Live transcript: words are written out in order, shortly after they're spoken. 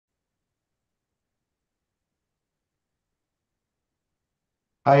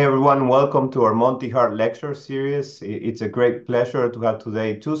Hi everyone, welcome to our multi-heart lecture series. It's a great pleasure to have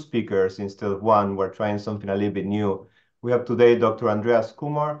today two speakers instead of one. We're trying something a little bit new. We have today Dr. Andreas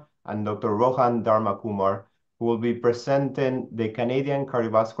Kumar and Dr. Rohan Dharma Kumar, who will be presenting the Canadian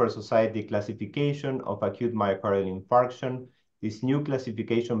Cardiovascular Society classification of acute myocardial infarction, this new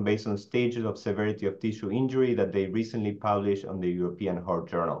classification based on stages of severity of tissue injury that they recently published on the European Heart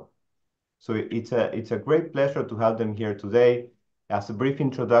Journal. So it's a great pleasure to have them here today. As a brief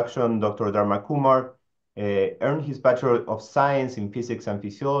introduction, Dr. Dharma Kumar earned his Bachelor of Science in Physics and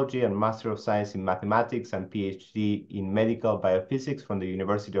Physiology and Master of Science in Mathematics and PhD in Medical Biophysics from the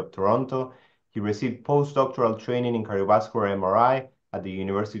University of Toronto. He received postdoctoral training in cardiovascular MRI at the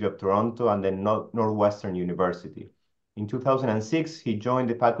University of Toronto and then Northwestern University. In 2006, he joined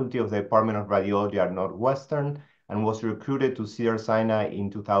the faculty of the Department of Radiology at Northwestern and was recruited to Cedars-Sinai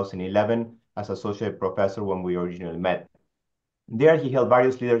in 2011 as associate professor when we originally met. There, he held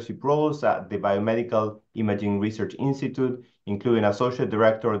various leadership roles at the Biomedical Imaging Research Institute, including Associate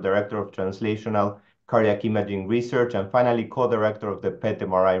Director, Director of Translational Cardiac Imaging Research, and finally co-director of the PET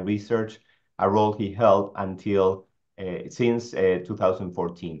MRI research, a role he held until since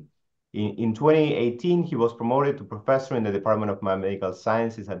 2014. In 2018, he was promoted to professor in the Department of Biomedical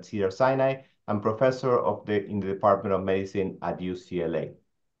Sciences at Cedars-Sinai and professor in the Department of Medicine at UCLA.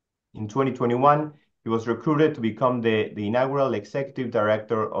 In 2021, he was recruited to become the inaugural executive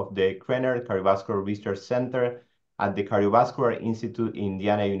director of the Krenner Cardiovascular Research Center at the Cardiovascular Institute in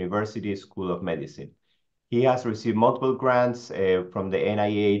Indiana University School of Medicine. He has received multiple grants from the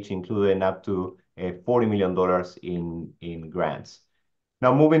NIH, including up to $40 million in grants.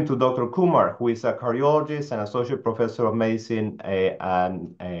 Now moving to Dr. Kumar, who is a cardiologist and associate professor of medicine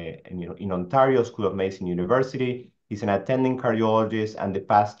in Ontario School of Medicine University. He's an attending cardiologist and the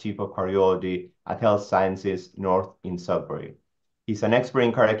past chief of cardiology at Health Sciences North in Sudbury. He's an expert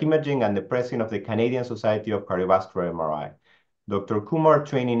in cardiac imaging and the president of the Canadian Society of Cardiovascular MRI. Dr. Kumar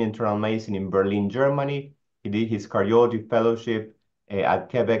trained in internal medicine in Berlin, Germany. He did his cardiology fellowship at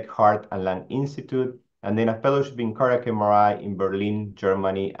Quebec Heart and Lung Institute, and then a fellowship in cardiac MRI in Berlin,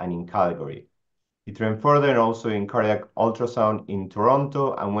 Germany, and in Calgary. He trained further and also in cardiac ultrasound in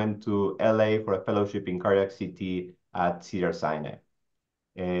Toronto and went to LA for a fellowship in cardiac CT at Cedars-Sinai.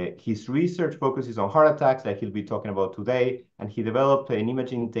 His research focuses on heart attacks that he'll be talking about today, and he developed an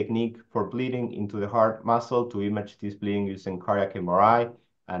imaging technique for bleeding into the heart muscle to image this bleeding using cardiac MRI,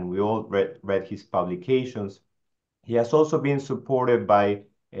 and we all read his publications. He has also been supported by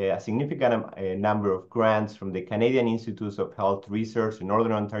a significant number of grants from the Canadian Institutes of Health Research, the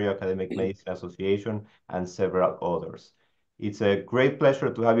Northern Ontario Academic Medicine Association, and several others. It's a great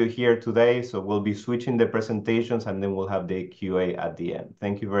pleasure to have you here today. So we'll be switching the presentations and then we'll have the QA at the end.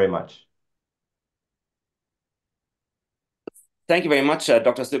 Thank you very much. Thank you very much,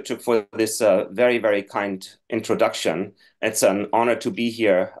 Dr. Slipchuk, for this very, very kind introduction. It's an honor to be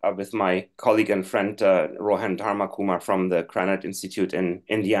here with my colleague and friend, Rohan Dharma Kumar from the Cranach Institute in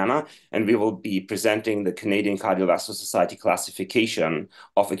Indiana, and we will be presenting the Canadian Cardiovascular Society classification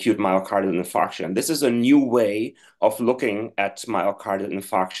of acute myocardial infarction. This is a new way of looking at myocardial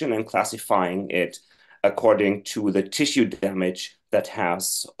infarction and classifying it according to the tissue damage that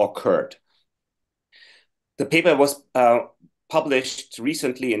has occurred. The paper was published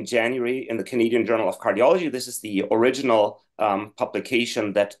recently in January in the Canadian Journal of Cardiology. This is the original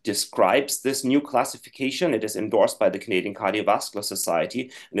publication that describes this new classification. It is endorsed by the Canadian Cardiovascular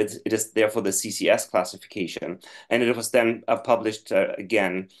Society, and it is therefore the CCS classification. And it was then published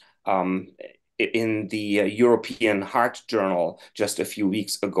again in the European Heart Journal just a few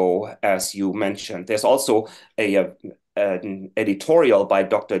weeks ago, as you mentioned. There's also an editorial by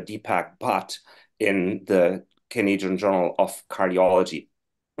Dr. Deepak Bhatt in the Canadian Journal of Cardiology.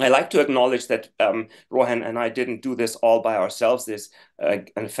 I like to acknowledge that Rohan and I didn't do this all by ourselves. There's a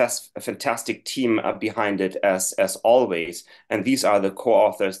fantastic team behind it, as always. And these are the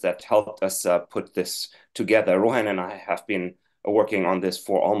co-authors that helped us put this together. Rohan and I have been working on this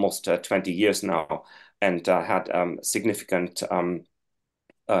for almost 20 years now and had significant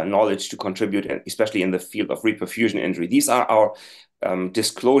knowledge to contribute, especially in the field of reperfusion injury. These are our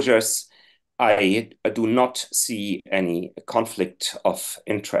disclosures. I do not see any conflict of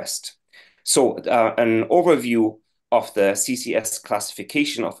interest. So an overview of the CCS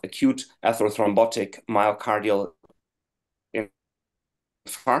classification of acute atherothrombotic myocardial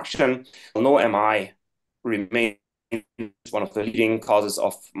infarction. No MI remains one of the leading causes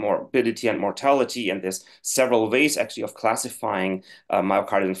of morbidity and mortality, and there's several ways actually of classifying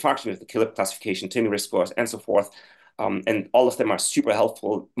myocardial infarction with the KILIP classification, TIMI risk scores, and so forth. And all of them are super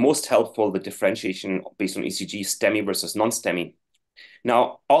helpful. Most helpful, the differentiation based on ECG, STEMI versus non-STEMI.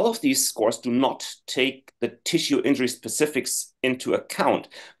 Now, all of these scores do not take the tissue injury specifics into account,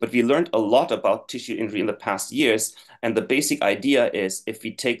 but we learned a lot about tissue injury in the past years. And the basic idea is if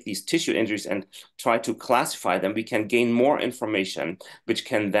we take these tissue injuries and try to classify them, we can gain more information, which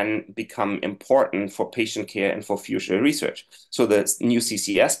can then become important for patient care and for future research. So the new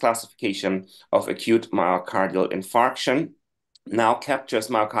CCS classification of acute myocardial infarction now captures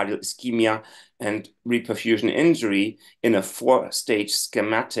myocardial ischemia and reperfusion injury in a four-stage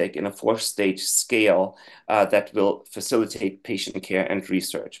schematic, in a four-stage scale that will facilitate patient care and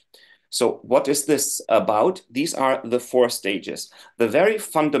research. So what is this about? These are the four stages. The very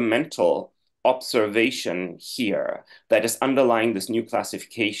fundamental observation here that is underlying this new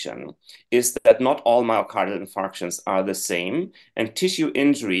classification is that not all myocardial infarctions are the same, and tissue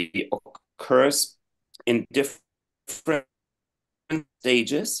injury occurs in different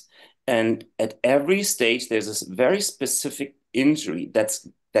stages, and at every stage there's this very specific injury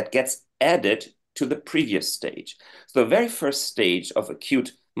that gets added to the previous stage. So the very first stage of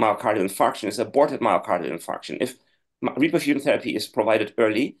acute myocardial infarction is aborted myocardial infarction. If reperfusion therapy is provided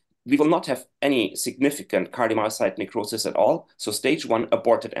early, we will not have any significant cardiomyocyte necrosis at all. So stage 1,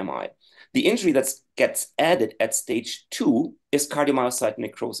 aborted MI. The injury that gets added at stage 2 is cardiomyocyte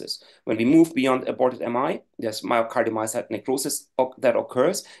necrosis. When we move beyond aborted MI, there's myocardiomyocyte necrosis that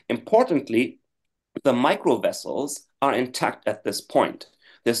occurs. Importantly, the microvessels are intact at this point.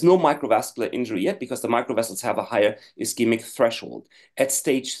 There's no microvascular injury yet because the microvessels have a higher ischemic threshold. At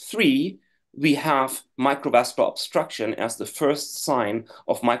stage 3, we have microvascular obstruction as the first sign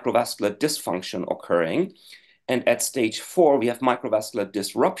of microvascular dysfunction occurring. And at stage 4, we have microvascular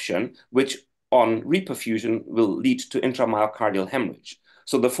disruption, which on reperfusion will lead to intramyocardial hemorrhage.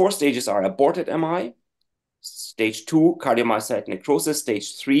 So the four stages are aborted MI, stage 2, cardiomyocyte necrosis,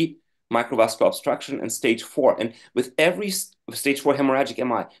 stage 3, microvascular obstruction, and stage 4. And with every stage 4 hemorrhagic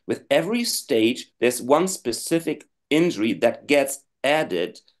MI, with every stage, there's one specific injury that gets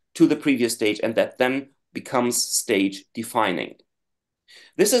added to the previous stage and that then becomes stage defining.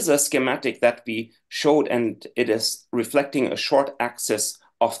 This is a schematic that we showed, and it is reflecting a short axis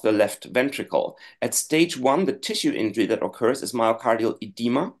of the left ventricle. At stage 1, the tissue injury that occurs is myocardial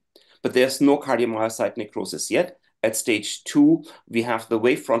edema, but there's no cardiomyocyte necrosis yet. At stage 2, we have the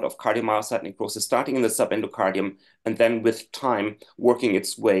wavefront of cardiomyocyte necrosis starting in the subendocardium and then with time working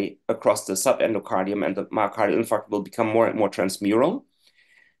its way across the subendocardium, and the myocardial infarct will become more and more transmural.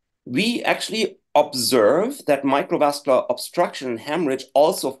 We actually observe that microvascular obstruction and hemorrhage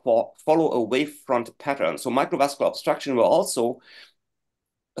also follow a wavefront pattern. So microvascular obstruction will also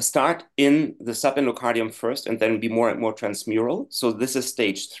start in the subendocardium first and then be more and more transmural. So this is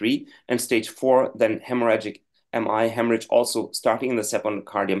stage 3, and stage 4, then hemorrhagic MI, hemorrhage also starting in the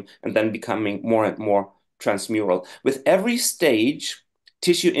subendocardium and then becoming more and more transmural. With every stage,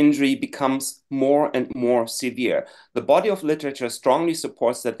 tissue injury becomes more and more severe. The body of literature strongly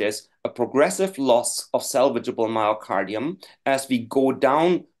supports that there's a progressive loss of salvageable myocardium as we go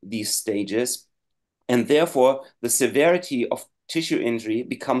down these stages, and therefore the severity of tissue injury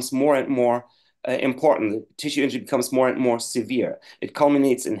becomes more and more important. The tissue injury becomes more and more severe. It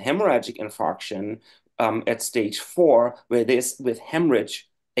culminates in hemorrhagic infarction at stage 4, where there's with hemorrhage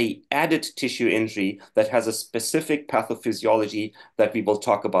a added tissue injury that has a specific pathophysiology that we will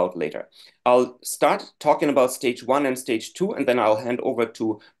talk about later. I'll start talking about stage 1 and stage 2, and then I'll hand over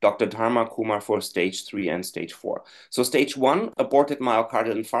to Dr. Dharma Kumar for stage 3 and stage 4. So stage 1, aborted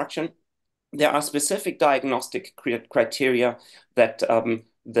myocardial infarction. There are specific diagnostic criteria that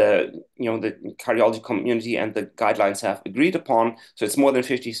the cardiology community and the guidelines have agreed upon. So it's more than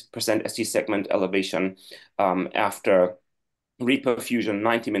 50% ST segment elevation after reperfusion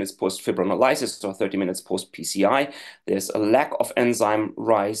 90 minutes post fibrinolysis or 30 minutes post PCI. There's a lack of enzyme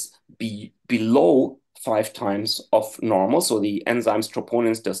rise below 5 times of normal. So the enzymes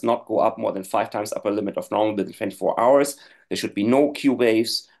troponins does not go up more than 5 times upper limit of normal within 24 hours. There should be no Q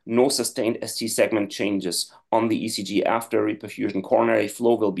waves, no sustained ST segment changes on the ECG after reperfusion. Coronary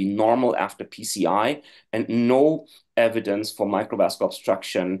flow will be normal after PCI, and no evidence for microvascular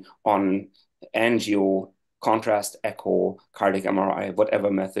obstruction on angio, contrast echo, cardiac MRI, whatever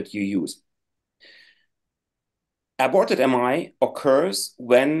method you use. Aborted MI occurs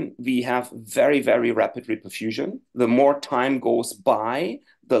when we have very, very rapid reperfusion. The more time goes by,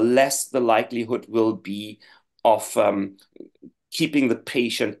 the less the likelihood will be of keeping the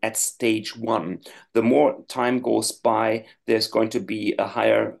patient at stage 1. The more time goes by, there's going to be a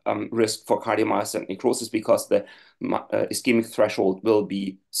higher risk for cardiomyocyte necrosis because the ischemic threshold will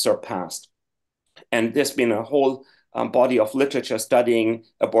be surpassed. And there's been a whole body of literature studying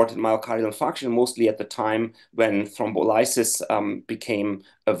aborted myocardial infarction, mostly at the time when thrombolysis became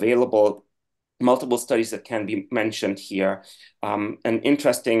available. Multiple studies that can be mentioned here. An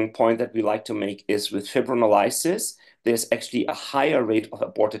interesting point that we like to make is with fibrinolysis, there's actually a higher rate of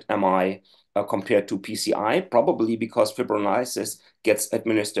aborted MI compared to PCI, probably because fibrinolysis gets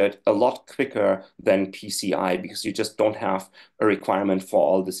administered a lot quicker than PCI because you just don't have a requirement for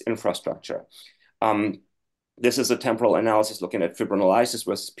all this infrastructure. This is a temporal analysis looking at fibrinolysis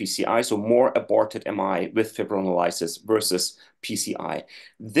versus PCI, so more aborted MI with fibrinolysis versus PCI.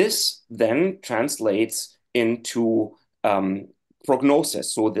 This then translates into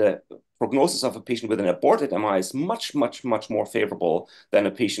prognosis. So the prognosis of a patient with an aborted MI is much, much, much more favorable than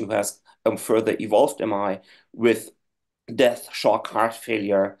a patient who has a further evolved MI with death, shock, heart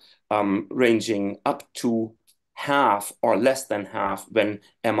failure, ranging up to half or less than half when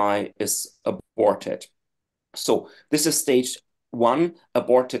MI is aborted. So this is stage 1,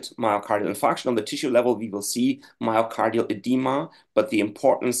 aborted myocardial infarction. On the tissue level, we will see myocardial edema, but the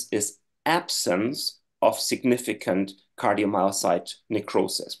importance is absence of significant cardiomyocyte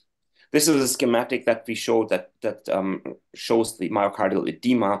necrosis. This is a schematic that we showed that shows the myocardial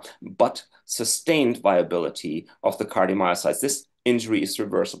edema, but sustained viability of the cardiomyocytes. This injury is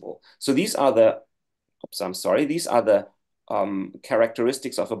reversible. So these are the, these are the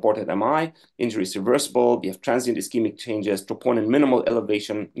characteristics of aborted MI. Injury is reversible. We have transient ischemic changes, troponin minimal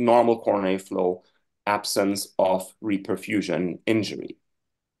elevation, normal coronary flow, absence of reperfusion injury.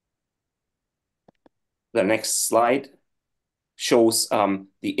 The next slide shows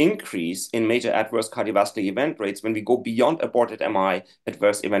the increase in major adverse cardiovascular event rates. When we go beyond aborted MI,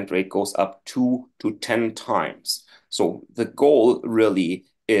 adverse event rate goes up 2 to 10 times. So the goal really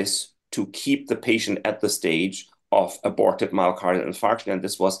is to keep the patient at the stage of aborted myocardial infarction. And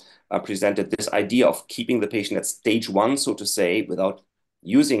this was presented, this idea of keeping the patient at stage 1, so to say, without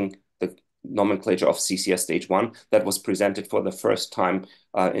using the nomenclature of CCS stage 1, that was presented for the first time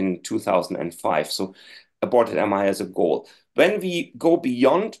in 2005. So aborted MI as a goal. When we go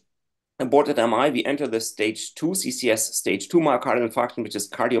beyond aborted MI, we enter the stage 2 CCS, stage 2 myocardial infarction, which is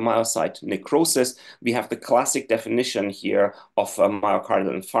cardiomyocyte necrosis. We have the classic definition here of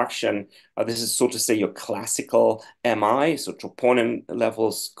myocardial infarction. This is, so to say, your classical MI. So troponin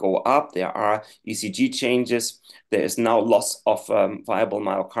levels go up. There are ECG changes. There is now loss of viable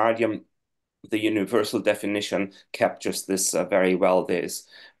myocardium. The universal definition captures this very well. There is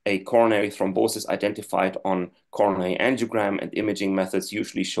a coronary thrombosis identified on coronary angiogram, and imaging methods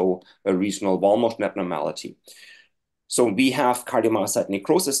usually show a regional wall motion abnormality. So we have cardiomyocyte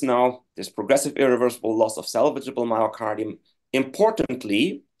necrosis now. There's progressive irreversible loss of salvageable myocardium.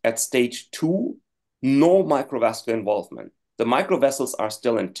 Importantly, at stage 2, no microvascular involvement. The microvessels are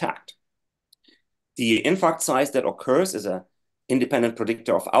still intact. The infarct size that occurs is an independent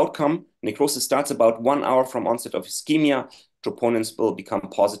predictor of outcome. Necrosis starts about 1 hour from onset of ischemia. Troponins will become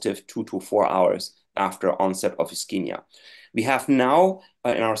positive 2 to 4 hours after onset of ischemia. We have now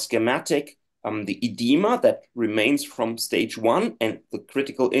in our schematic the edema that remains from stage 1, and the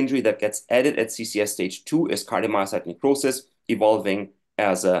critical injury that gets added at CCS stage 2 is cardiomyocyte necrosis, evolving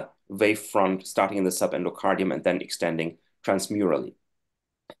as a wave front starting in the subendocardium and then extending transmurally.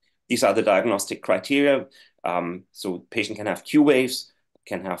 These are the diagnostic criteria. So patient can have Q waves,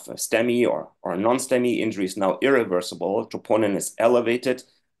 can have a STEMI or a non-STEMI. Injury is now irreversible. Troponin is elevated.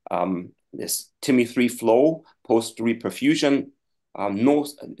 This TIMI3 flow post-reperfusion.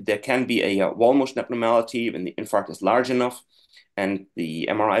 There can be a wall motion abnormality when the infarct is large enough, and the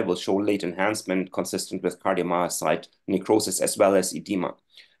MRI will show late enhancement consistent with cardiomyocyte necrosis as well as edema.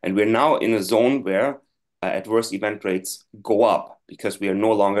 And we're now in a zone where adverse event rates go up because we are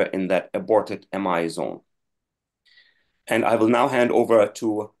no longer in that aborted MI zone. And I will now hand over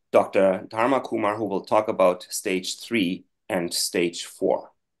to Dr. Dharma Kumar, who will talk about stage 3 and stage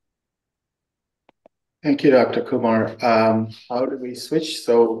 4. Thank you, Dr. Kumar. How do we switch?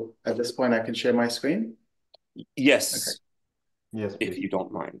 So at this point, I can share my screen? Yes. Okay. Yes, if you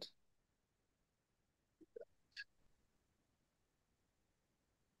don't mind.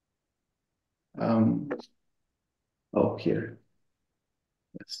 Here.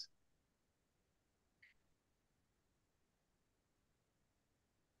 Yes.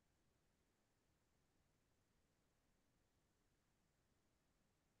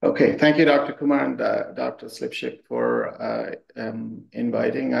 Okay, thank you, Dr. Kumar and Dr. Slipship for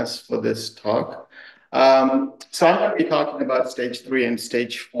inviting us for this talk. So I'm going to be talking about stage 3 and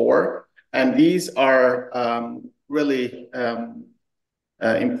stage 4, and these are really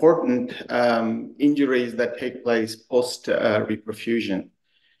important injuries that take place post reperfusion.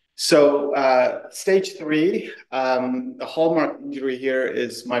 So stage 3, the hallmark injury here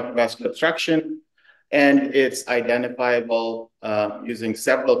is microvascular obstruction, and it's identifiable using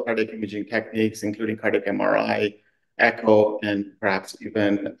several cardiac imaging techniques, including cardiac MRI, echo, and perhaps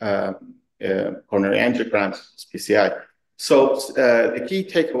even coronary angiograms, PCI. So the key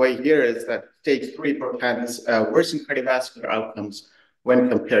takeaway here is that stage 3 portends worsened cardiovascular outcomes when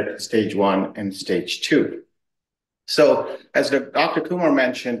compared to stage 1 and stage 2. So as Dr. Kumar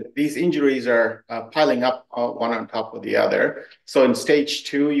mentioned, these injuries are piling up one on top of the other. So in stage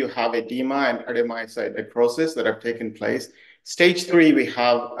 2, you have edema and cardiomyocyte necrosis that have taken place. Stage 3, we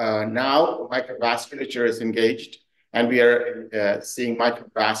have now microvasculature is engaged, and we are seeing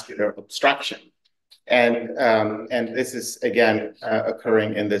microvascular obstruction. And this is, again,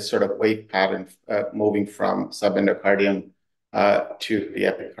 occurring in this sort of wave pattern, moving from subendocardium to the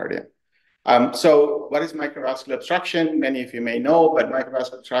epicardium. So what is microvascular obstruction? Many of you may know, but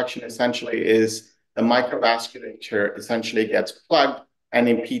microvascular obstruction essentially is the microvasculature essentially gets plugged and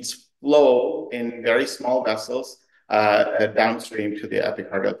impedes flow in very small vessels downstream to the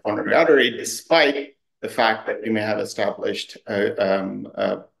epicardial coronary artery, despite the fact that you may have established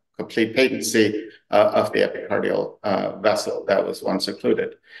complete patency of the epicardial vessel that was once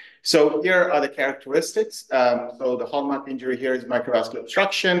occluded. So here are the characteristics. So the hallmark injury here is microvascular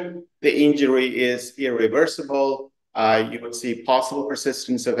obstruction. The injury is irreversible. You would see possible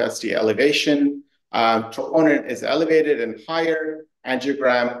persistence of ST elevation. Troponin is elevated and higher.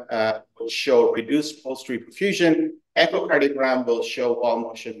 Angiogram will show reduced posterior perfusion. Echocardiogram will show wall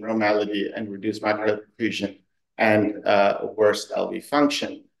motion normality and reduced myocardial perfusion and worse LV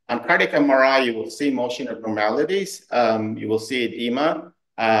function. On cardiac MRI, you will see motion abnormalities. You will see edema.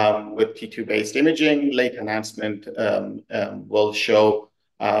 With T2-based imaging, late enhancement will show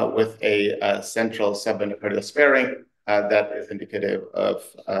with a central subendocardial sparing that is indicative of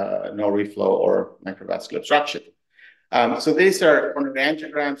no reflow or microvascular obstruction. So these are coronary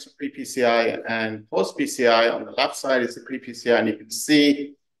angiograms, pre-PCI and post-PCI. On the left side is the pre-PCI, and you can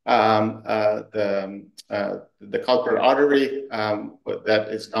see the culprit artery that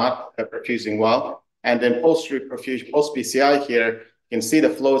is not perfusing well. And then posterior perfusion, post-PCI here, you can see the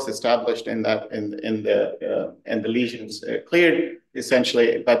flows established in that and the lesions cleared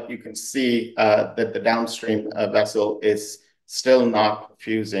essentially, but you can see that the downstream vessel is still not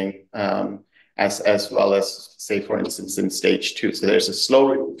perfusing as well as, say, for instance, in stage 2. So there's a slow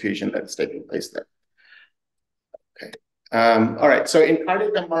reperfusion that's taking place there. Okay. All right. So in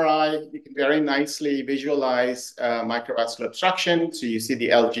cardiac MRI, you can very nicely visualize microvascular obstruction. So you see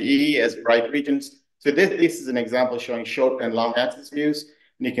the LGE as bright regions. So this is an example showing short and long axis views.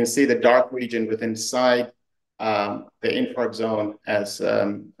 And you can see the dark region within inside the infarct zone as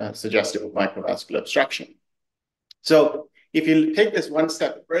suggestive of microvascular obstruction. So if you take this one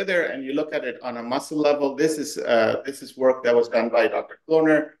step further and you look at it on a muscle level, this is work that was done by Dr.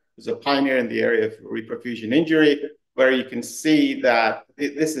 Kloner, who's a pioneer in the area of reperfusion injury, where you can see that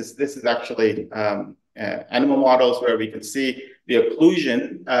this is actually animal models where we can see the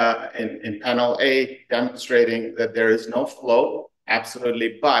occlusion in panel A demonstrating that there is no flow,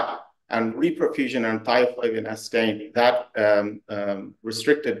 absolutely, but on reperfusion and thioflavin as stained, that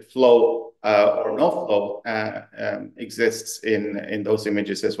restricted flow or no flow exists in those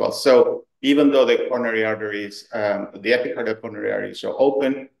images as well. So even though the coronary arteries, the epicardial coronary arteries are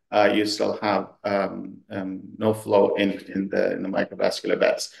open, you still have no flow in the microvascular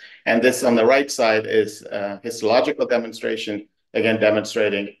beds. And this on the right side is histological demonstration, again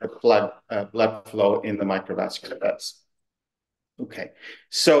demonstrating a blood flow in the microvascular beds. Okay,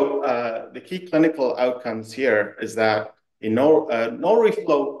 so the key clinical outcomes here is that no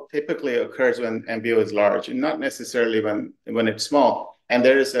reflow typically occurs when MBO is large, and not necessarily when it's small. And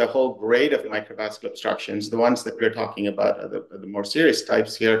there is a whole grade of microvascular obstructions. The ones that we're talking about are the more serious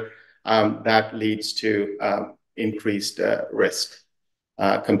types here that leads to increased risk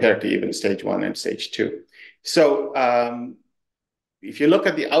compared to even stage 1 and stage 2. So if you look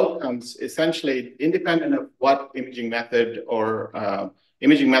at the outcomes, essentially independent of what imaging method or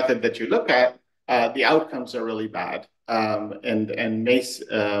imaging method that you look at, the outcomes are really bad. And MACE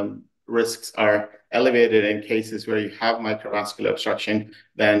risks are elevated in cases where you have microvascular obstruction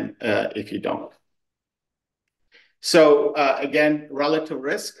than if you don't. So again, relative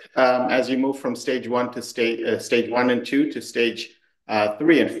risk as you move from stage 1 to stage 1 and 2 to stage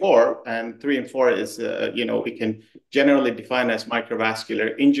 3 and 4. And 3 and 4 is, we can generally define as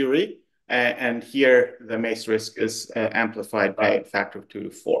microvascular injury. And here the MACE risk is amplified by a factor of 2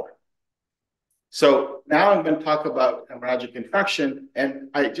 to 4. So now I'm going to talk about hemorrhagic infarction. And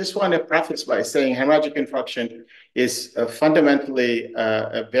I just want to preface by saying hemorrhagic infarction is fundamentally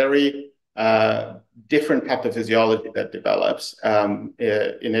a very different pathophysiology that develops.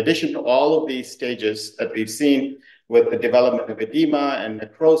 In addition to all of these stages that we've seen with the development of edema and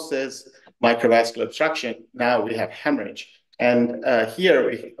necrosis, microvascular obstruction, now we have hemorrhage. And here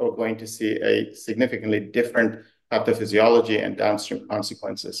we are going to see a significantly different pathophysiology and downstream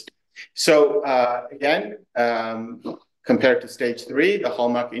consequences. So again, compared to stage 3, the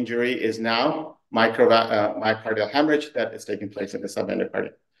hallmark injury is now myocardial hemorrhage that is taking place in the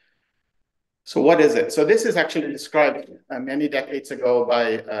subendocardium. So what is it? So this is actually described many decades ago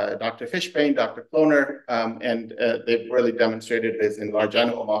by Dr. Fishbane, Dr. Kloner, and they've really demonstrated this in large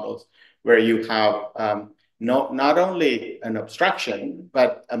animal models where you have not only an obstruction,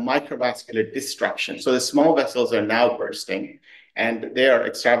 but a microvascular destruction. So the small vessels are now bursting and they are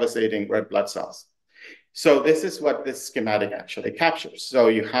extravasating red blood cells. So this is what this schematic actually captures. So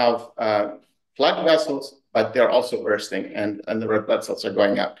you have blood vessels, but they're also bursting and the red blood cells are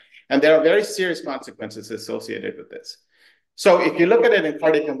going out. And there are very serious consequences associated with this. So if you look at it in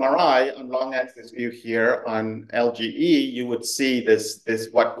cardiac MRI on long axis view here on LGE, you would see this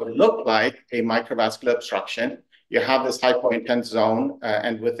what would look like a microvascular obstruction. You have this hypointense zone,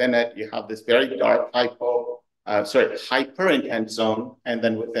 and within it, you have this very dark hyperintense zone, and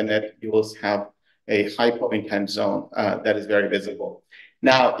then within it, you will have a hypointense zone that is very visible.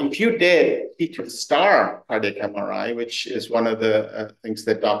 Now, if you did T2 star cardiac MRI, which is one of the things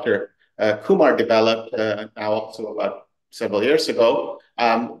that Dr. Kumar developed now also about several years ago,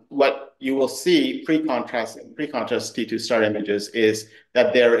 what you will see pre-contrast T2 star images is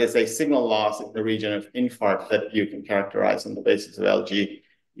that there is a signal loss in the region of infarct that you can characterize on the basis of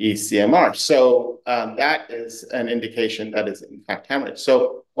LG-ECMR. So that is an indication that is in fact hemorrhage.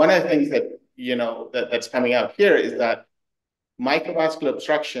 So one of the things that that's coming out here is that microvascular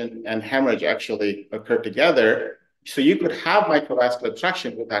obstruction and hemorrhage actually occur together. So you could have microvascular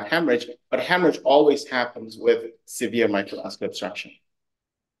obstruction without hemorrhage, but hemorrhage always happens with severe microvascular obstruction.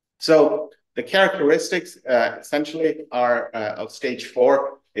 So the characteristics essentially are of stage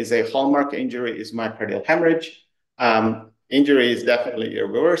 4 is a hallmark injury is myocardial hemorrhage. Injury is definitely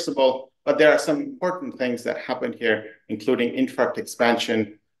irreversible, but there are some important things that happen here, including infarct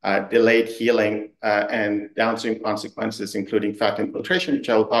expansion, delayed healing, and downstream consequences, including fat infiltration, which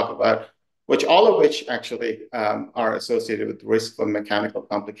I will talk about, all of which actually are associated with the risk of mechanical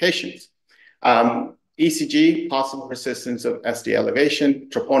complications. ECG, possible persistence of SD elevation,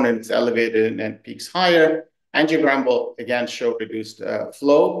 troponin is elevated and peaks higher. Angiogram will again show reduced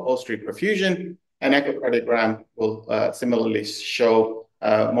flow, post-reperfusion, and echocardiogram will similarly show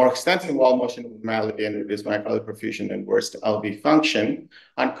more extensive wall motion abnormality and reduced myocardial perfusion and worst LV function.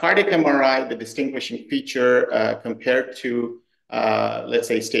 On cardiac MRI, the distinguishing feature compared to, let's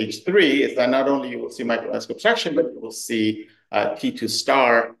say, stage 3 is that not only you will see microvascular obstruction, but you will see T2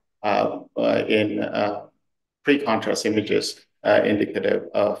 star in pre-contrast images indicative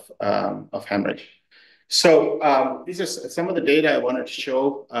of hemorrhage. So these are some of the data I wanted to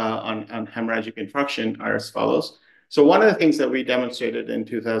show on hemorrhagic infarction are as follows. So one of the things that we demonstrated in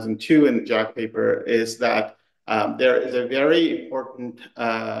 2002 in the JACC paper is that there is a very important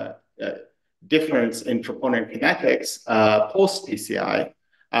difference in troponin kinetics post-PCI,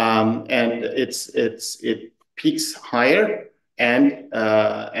 and it peaks higher and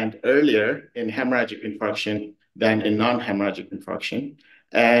earlier in hemorrhagic infarction than in non-hemorrhagic infarction.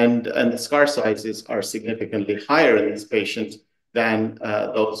 And the scar sizes are significantly higher in these patients than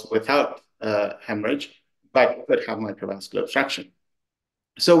those without hemorrhage, but could have microvascular obstruction.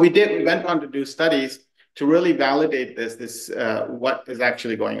 So we went on to do studies to really validate what is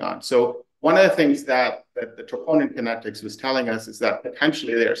actually going on. So one of the things that the troponin kinetics was telling us is that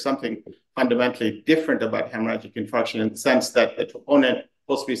potentially there's something fundamentally different about hemorrhagic infarction in the sense that the troponin,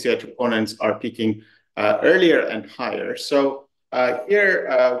 post-PCI troponins are peaking earlier and higher. So here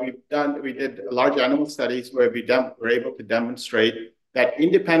we did large animal studies where we were able to demonstrate that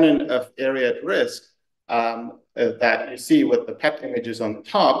independent of area at risk, that you see with the PET images on the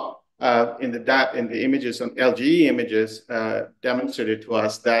top, in the images on LGE images, demonstrated to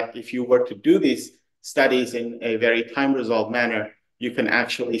us that if you were to do these studies in a very time-resolved manner, you can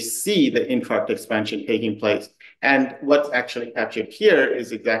actually see the infarct expansion taking place. And what's actually captured here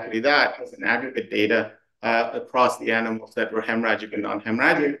is exactly that as an aggregate data across the animals that were hemorrhagic and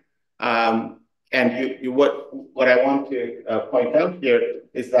non-hemorrhagic. And what I want to point out here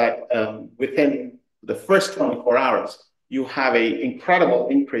is that within the first 24 hours, you have an incredible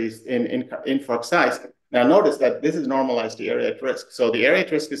increase in infarct size. Now notice that this is normalized to area at risk. So the area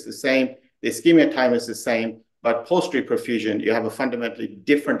at risk is the same The ischemia time is the same, but post-reperfusion, you have a fundamentally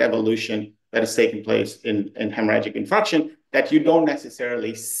different evolution that is taking place in hemorrhagic infarction that you don't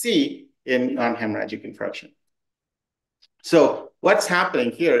necessarily see in non-hemorrhagic infarction. So what's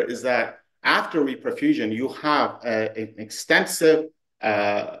happening here is that after reperfusion, you have an extensive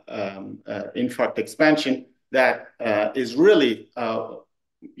infarct expansion that is really,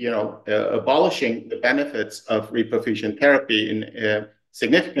 abolishing the benefits of reperfusion therapy in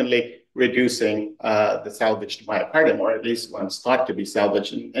significantly reducing the salvaged myocardium, or at least one's thought to be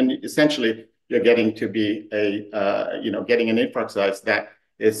salvaged. And essentially, you're getting to be getting an infarct size that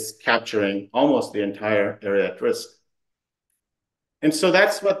is capturing almost the entire area at risk. And so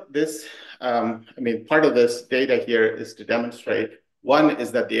that's what this, part of this data here is to demonstrate. One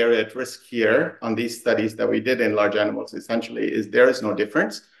is that the area at risk here on these studies that we did in large animals essentially is there is no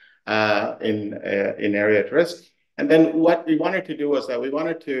difference in area at risk. And then what we wanted to do was that we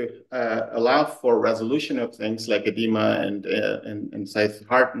wanted to allow for resolution of things like edema and size of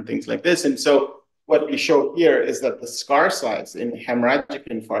heart and things like this. And so what we show here is that the scar size in hemorrhagic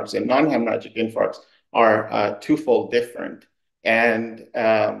infarcts and non-hemorrhagic infarcts are twofold different. And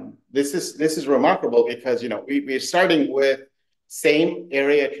this is remarkable because we're starting with same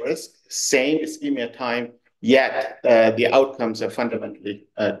area at risk, same ischemia time, yet the outcomes are fundamentally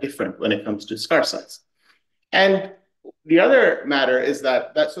different when it comes to scar size. And the other matter is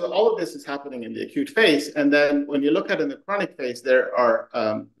that so all of this is happening in the acute phase, and then when you look at in the chronic phase, there are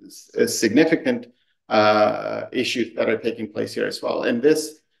significant issues that are taking place here as well. And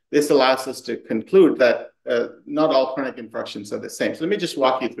this allows us to conclude that not all chronic infarctions are the same. So let me just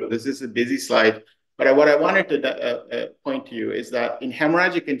walk you through this. This is a busy slide, but what I wanted to point to you is that in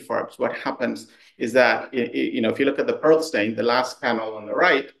hemorrhagic infarcts, what happens is that if you look at the Pearl stain, the last panel on the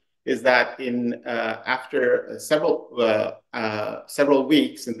right, is that after several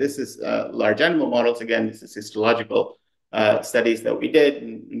weeks, and this is large animal models, again, this is histological studies that we did,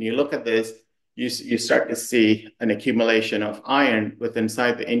 and when you look at this, you start to see an accumulation of iron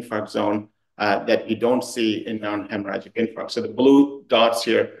inside the infarct zone that you don't see in non-hemorrhagic infarct. So the blue dots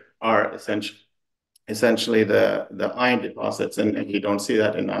here are essentially the iron deposits, and you don't see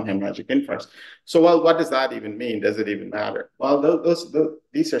that in non-hemorrhagic infarcts. So, well, what does that even mean? Does it even matter? Well,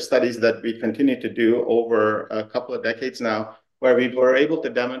 these are studies that we continue to do over a couple of decades now, where we were able to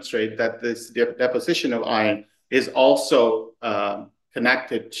demonstrate that this deposition of iron is also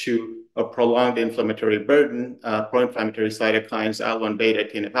connected to a prolonged inflammatory burden. Pro-inflammatory cytokines, IL-1 beta,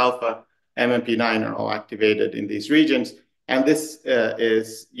 TNF-alpha, MMP9 are all activated in these regions. And this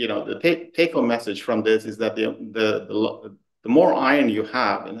is, the take-home message from this is that the more iron you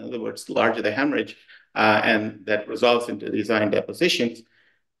have, in other words, the larger the hemorrhage, and that results into these iron depositions,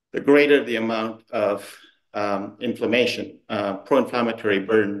 the greater the amount of inflammation, pro-inflammatory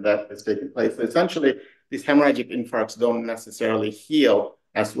burden that is taking place. So essentially, these hemorrhagic infarcts don't necessarily heal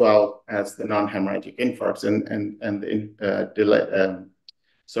as well as the non-hemorrhagic infarcts,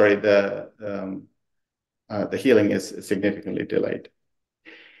 the healing is significantly delayed.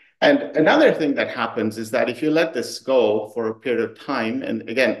 And another thing that happens is that if you let this go for a period of time, and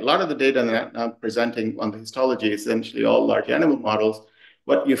again, a lot of the data that I'm presenting on the histology is essentially all large animal models,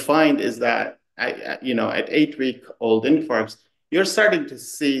 what you find is that at 8-week-old infarcts, you're starting to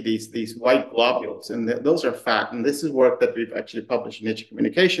see these white globules, and those are fat. And this is work that we've actually published in Nature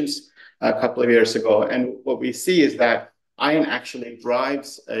Communications a couple of years ago. And what we see is that iron actually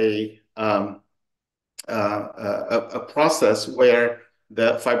drives a process where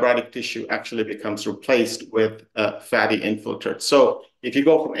the fibrotic tissue actually becomes replaced with fatty infiltrate. So if you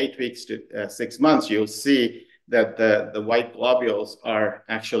go from 8 weeks to 6 months, you'll see that the white globules are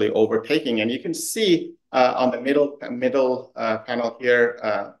actually overtaking. And you can see on the middle panel here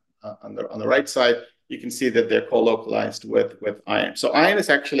on the right side, you can see that they're co-localized with iron. So iron is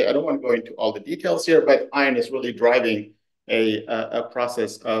actually, I don't want to go into all the details here, but iron is really driving a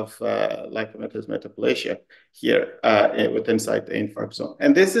process of lipomatous metaplasia here inside the infarct zone.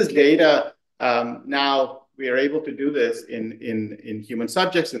 And this is data. Now we are able to do this in human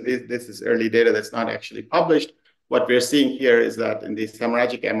subjects, and this is early data that's not actually published. What we're seeing here is that in these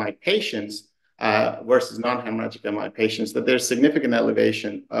hemorrhagic MI patients versus non-hemorrhagic MI patients, that there's significant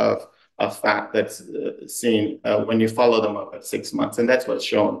elevation of fat that's seen when you follow them up at 6 months, and that's what's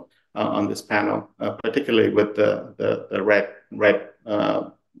shown on this panel, particularly with the red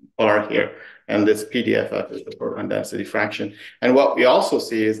bar here, and this PDFF is the proton density fraction. And what we also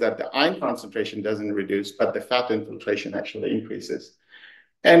see is that the iron concentration doesn't reduce, but the fat infiltration actually increases.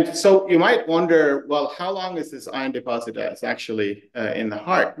 And so you might wonder, well, how long is this iron deposit actually in the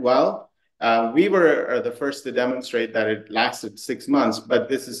heart? Well, We were the first to demonstrate that it lasted 6 months, but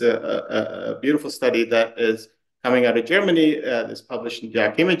this is a beautiful study that is coming out of Germany. This published in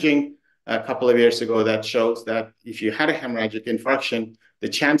JACC Imaging a couple of years ago that shows that if you had a hemorrhagic infarction, the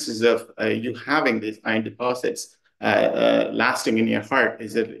chances of you having these iron deposits lasting in your heart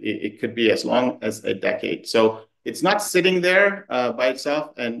is that it could be as long as a decade. So it's not sitting there by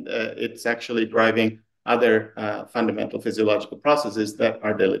itself, and it's actually driving other fundamental physiological processes that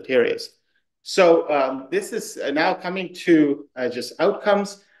are deleterious. So this is now coming to just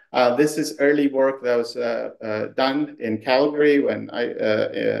outcomes. This is early work that was done in Calgary when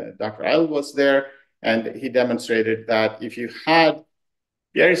Dr. Isle was there, and he demonstrated that if you had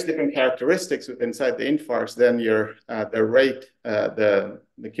various different characteristics with inside the infarcts, then your the rate, the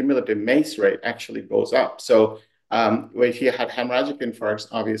cumulative MACE rate actually goes up. So if you had hemorrhagic infarcts,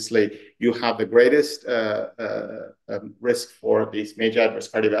 obviously you have the greatest risk for these major adverse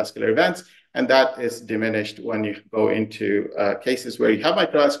cardiovascular events, and that is diminished when you go into cases where you have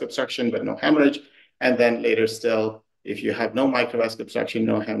microvascular obstruction but no hemorrhage, and then later still, if you have no microvascular obstruction,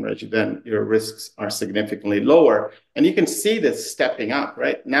 no hemorrhage, then your risks are significantly lower. And you can see this stepping up,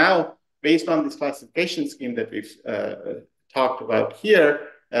 right? Now, based on this classification scheme that we've talked about here,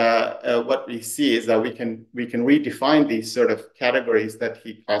 what we see is that we can redefine these sort of categories that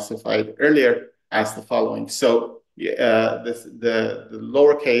he classified earlier as the following. So the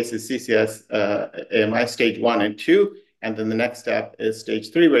lowercase is CCS AMI stage 1 and 2, and then the next step is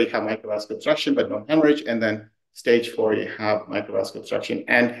stage 3, where you have microvascular obstruction but no hemorrhage, and then stage 4, you have microvascular obstruction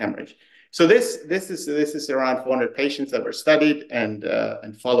and hemorrhage. So this is around 400 patients that were studied and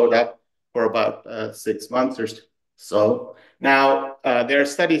followed up for about 6 months or so. Now there are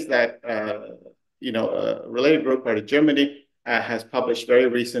studies that a related group out of Germany has published very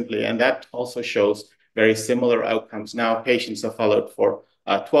recently, and that also shows very similar outcomes. Now patients are followed for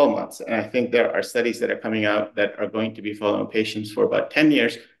 12 months, and I think there are studies that are coming out that are going to be following patients for about 10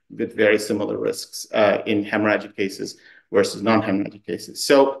 years with very similar risks in hemorrhagic cases versus non-hemorrhagic cases.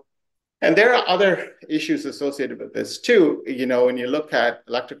 So, and there are other issues associated with this too. You know, when you look at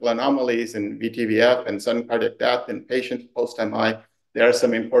electrical anomalies and VTVF and sudden cardiac death in patients post-MI, there are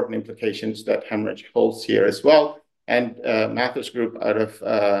some important implications that hemorrhage holds here as well. And Mather's group out of,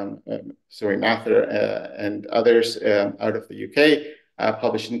 Mather and others out of the UK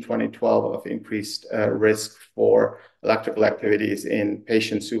published in 2012 of increased risk for electrical activities in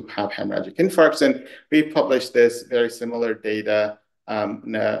patients who have hemorrhagic infarcts. And we published this very similar data.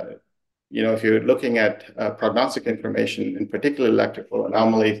 If you're looking at prognostic information, in particular electrical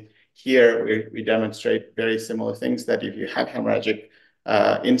anomalies, here we demonstrate very similar things, that if you have hemorrhagic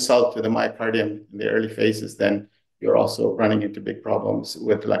insult to the myocardium in the early phases, then you're also running into big problems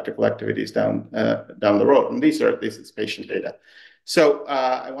with electrical activities down the road. And this is patient data. So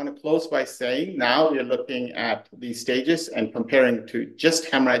I want to close by saying now we're looking at these stages and comparing to just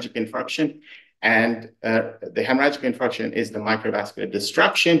hemorrhagic infarction. And the hemorrhagic infarction is the microvascular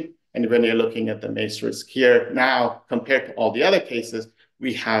destruction. And when you're looking at the MACE risk here now, compared to all the other cases,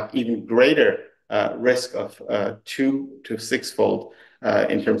 we have even greater risk of 2 to 6-fold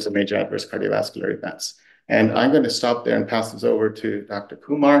in terms of major adverse cardiovascular events. And I'm going to stop there and pass this over to Dr.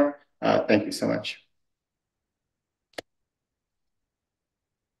 Kumar. Thank you so much.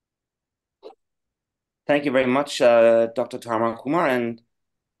 Thank you very much, Dr. Dharma Kumar, and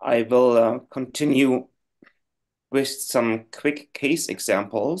I will continue with some quick case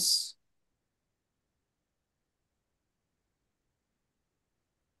examples.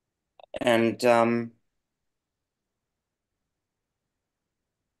 And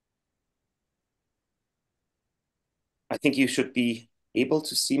I think you should be able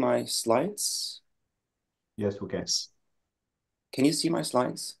to see my slides. Yes, we can. Can you see my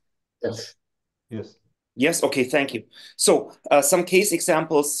slides? Yes. Yes. Yes, okay, thank you. So some case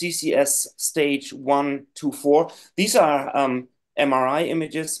examples, CCS stage 1 to 4. These are MRI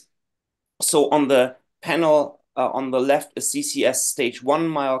images. So on the panel on the left, a CCS stage 1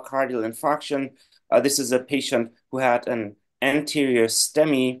 myocardial infarction. This is a patient who had an anterior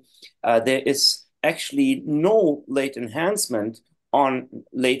STEMI. There is actually no late enhancement on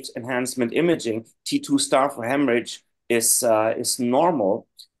late enhancement imaging. T2 star for hemorrhage is normal.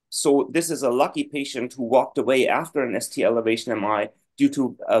 So this is a lucky patient who walked away after an ST elevation MI due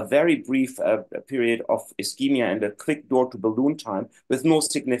to a very brief period of ischemia and a quick door to balloon time with no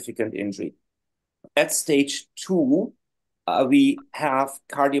significant injury. At stage 2, we have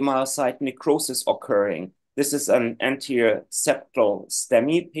cardiomyocyte necrosis occurring. This is an anterior septal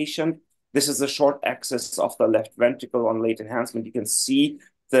STEMI patient. This is the short axis of the left ventricle on late enhancement. You can see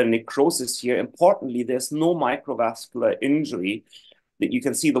the necrosis here. Importantly, there's no microvascular injury. that you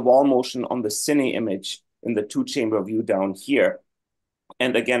can see the wall motion on the cine image in the two-chamber view down here.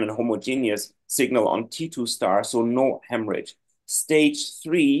 And again, a homogeneous signal on T2 star, so no hemorrhage. Stage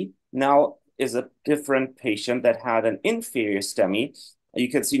 3 now is a different patient that had an inferior STEMI. You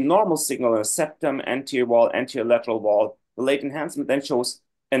can see normal signal in a septum, anterior wall, anterior lateral wall. The late enhancement then shows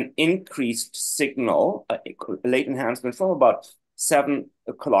an increased signal, a late enhancement from about 7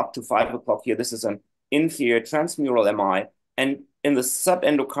 o'clock to 5 o'clock here. This is an inferior transmural MI. And in the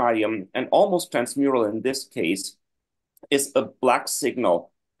subendocardium, and almost transmural in this case, is a black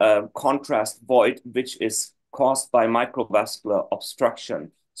signal, contrast void, which is caused by microvascular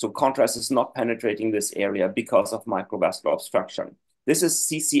obstruction. So contrast is not penetrating this area because of microvascular obstruction. This is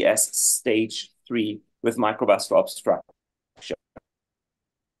CCS stage 3 with microvascular obstruction.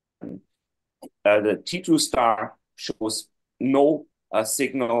 The T2 star shows no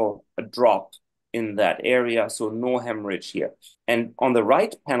signal drop in that area, so no hemorrhage here. And on the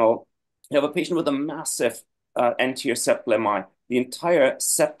right panel, you have a patient with a massive anterior septal MI. The entire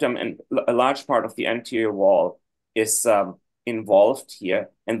septum and a large part of the anterior wall is involved here,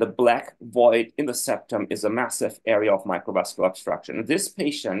 and the black void in the septum is a massive area of microvascular obstruction. This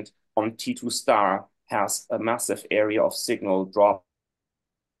patient on T2 star has a massive area of signal drop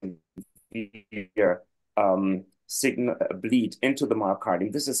here, signal bleed into the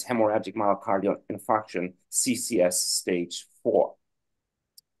myocardium. This is hemorrhagic myocardial infarction, CCS stage 4.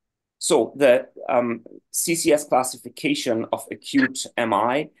 So the CCS classification of acute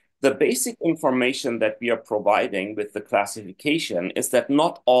MI, the basic information that we are providing with the classification is that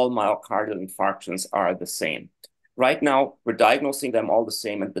not all myocardial infarctions are the same. Right now, we're diagnosing them all the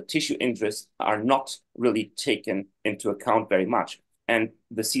same, and the tissue injuries are not really taken into account very much. And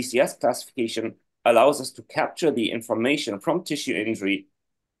the CCS classification allows us to capture the information from tissue injury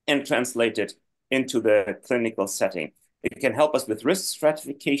and translate it into the clinical setting. It can help us with risk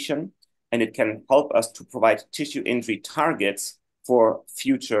stratification, and it can help us to provide tissue injury targets for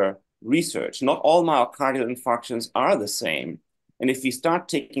future research. Not all myocardial infarctions are the same. And if we start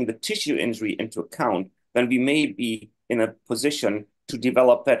taking the tissue injury into account, then we may be in a position to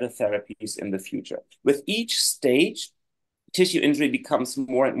develop better therapies in the future. With each stage, tissue injury becomes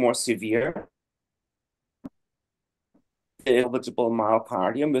more and more severe. Eligible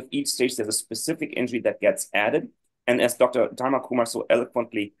myocardium, with each stage, there's a specific injury that gets added. And as Dr. Dharma Kumar so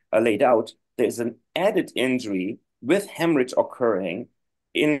eloquently laid out, there's an added injury with hemorrhage occurring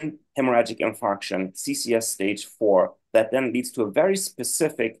in hemorrhagic infarction, CCS stage 4, that then leads to a very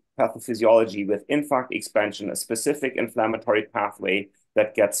specific pathophysiology with infarct expansion, a specific inflammatory pathway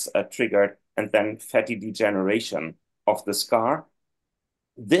that gets triggered, and then fatty degeneration of the scar.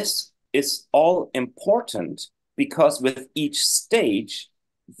 This is all important because with each stage,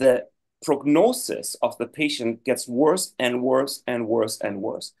 the prognosis of the patient gets worse and worse and worse and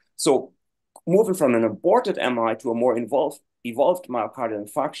worse. So moving from an aborted MI to a more evolved myocardial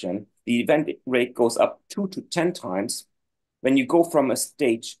infarction, the event rate goes up 2 to 10 times. When you go from a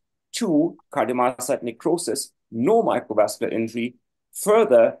stage 2 cardiomyocyte necrosis, no microvascular injury,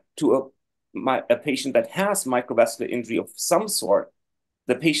 further to a patient that has microvascular injury of some sort,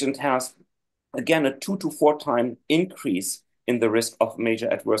 the patient has, again, a 2 to 4 time increase in the risk of major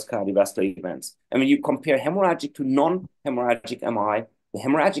adverse cardiovascular events. And when you compare hemorrhagic to non-hemorrhagic MI, the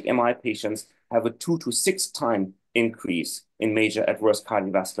hemorrhagic MI patients have a 2 to 6 time increase in major adverse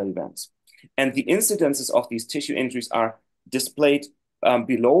cardiovascular events. And the incidences of these tissue injuries are displayed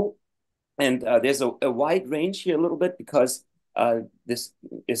below. And there's a wide range here a little bit because this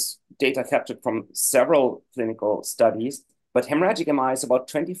is data captured from several clinical studies. But hemorrhagic MI is about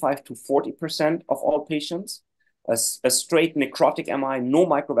 25 to 40% of all patients. A straight necrotic MI, no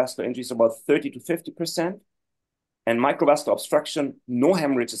microvascular injuries, about 30 to 50%. And microvascular obstruction, no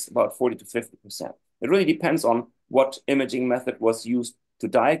hemorrhage, is about 40 to 50%. It really depends on what imaging method was used to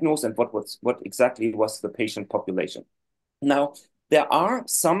diagnose and what exactly was the patient population. Now, there are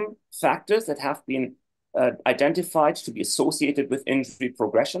some factors that have been identified to be associated with injury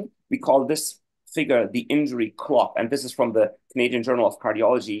progression. We call this figure the injury clock, and this is from the Canadian Journal of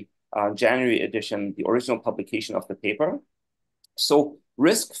Cardiology, January edition, the original publication of the paper. So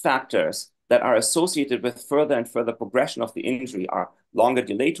risk factors that are associated with further and further progression of the injury are longer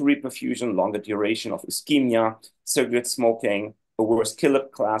delay to reperfusion, longer duration of ischemia, cigarette smoking, a worse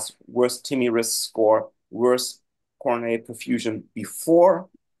Killip class, worse TIMI risk score, worse coronary perfusion before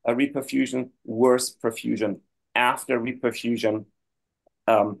a reperfusion, worse perfusion after reperfusion,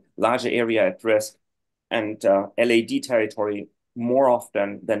 larger area at risk, and LAD territory more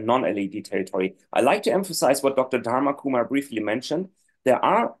often than non-LAD territory. I like to emphasize what Dr. Dharma Kumar briefly mentioned. There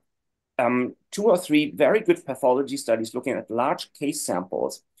are 2 or 3 very good pathology studies looking at large case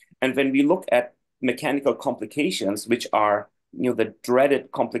samples. And when we look at mechanical complications, which are the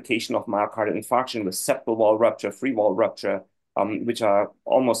dreaded complication of myocardial infarction with septal wall rupture, free wall rupture, which are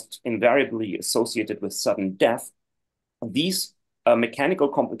almost invariably associated with sudden death, these mechanical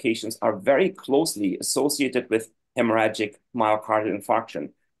complications are very closely associated with hemorrhagic myocardial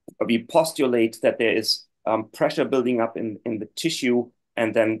infarction. We postulate that there is pressure building up in the tissue,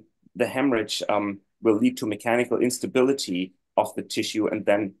 and then the hemorrhage will lead to mechanical instability of the tissue and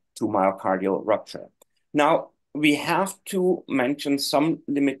then to myocardial rupture. Now, we have to mention some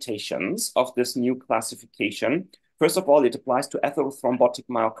limitations of this new classification. First of all, it applies to atherothrombotic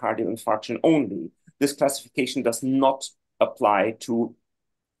myocardial infarction only. This classification does not apply to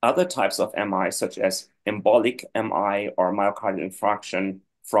other types of MI, such as embolic MI or myocardial infarction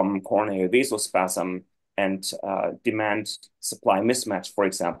from coronary vasospasm and demand-supply mismatch, for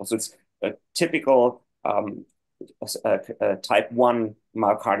example. So it's a typical type 1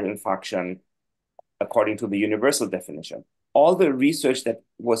 myocardial infarction according to the universal definition. All the research that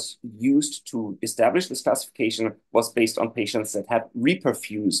was used to establish this classification was based on patients that had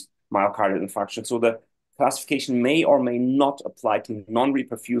reperfused myocardial infarction. So the classification may or may not apply to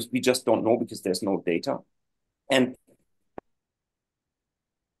non-reperfused. We just don't know because there's no data. And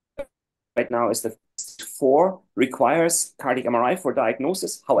right now is that 4 requires cardiac MRI for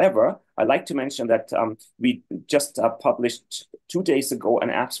diagnosis. However, I'd like to mention that we just published 2 days ago an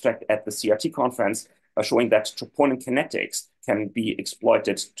abstract at the CRT conference showing that troponin kinetics can be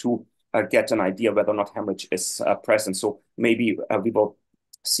exploited to get an idea whether or not hemorrhage is present. So maybe we will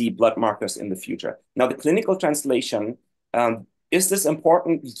see blood markers in the future. Now, the clinical translation, is this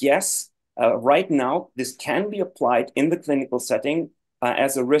important? Yes. Right now, this can be applied in the clinical setting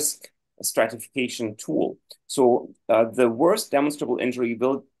as a risk stratification tool. So the worst demonstrable injury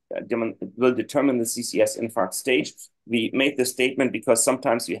will determine the CCS infarct stage. We made this statement because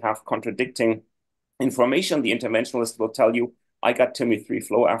sometimes you have contradicting information. The interventionalist will tell you, I got TIMI 3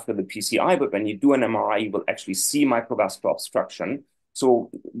 flow after the PCI, but when you do an MRI, you will actually see microvascular obstruction. So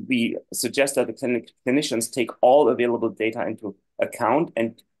we suggest that the clinicians take all available data into account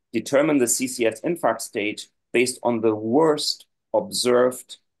and determine the CCS infarct stage based on the worst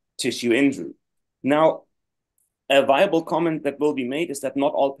observed tissue injury. Now, a viable comment that will be made is that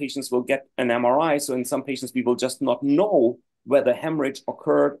not all patients will get an MRI. So in some patients, we will just not know whether hemorrhage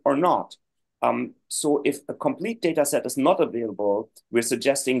occurred or not. So if a complete data set is not available, we're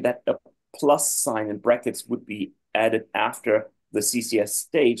suggesting that a plus sign in brackets would be added after the CCS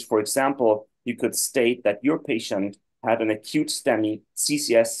stage. For example, you could state that your patient had an acute STEMI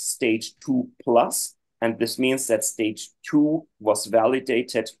CCS stage 2 plus, and this means that stage 2 was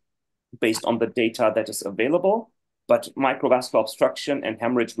validated based on the data that is available, but microvascular obstruction and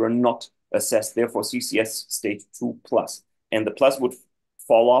hemorrhage were not assessed, therefore CCS stage 2 plus. And the plus would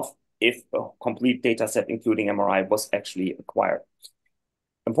fall off if a complete data set, including MRI, was actually acquired.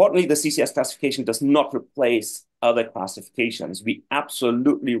 Importantly, the CCS classification does not replace other classifications. We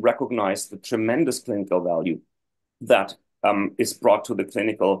absolutely recognize the tremendous clinical value that is brought to the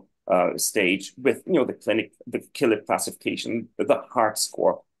clinical stage with the KILLIT classification, the heart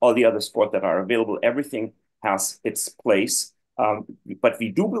score, all the other scores that are available. Everything has its place. But we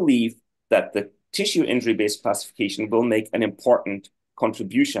do believe that the tissue injury-based classification will make an important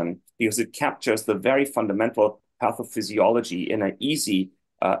contribution because it captures the very fundamental pathophysiology in an easily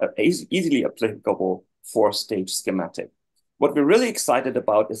applicable 4-stage schematic. What we're really excited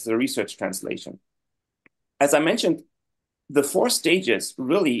about is the research translation. As I mentioned, the 4 stages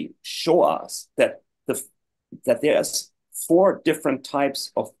really show us that there's 4 different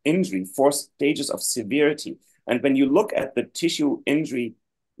types of injury, 4 stages of severity. And when you look at the tissue injury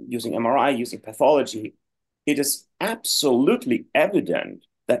using MRI, using pathology, it is absolutely evident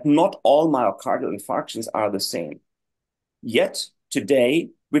that not all myocardial infarctions are the same. Yet today,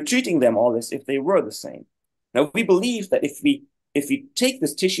 we're treating them all as if they were the same. Now, we believe that if we take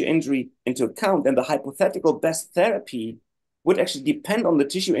this tissue injury into account, then the hypothetical best therapy would actually depend on the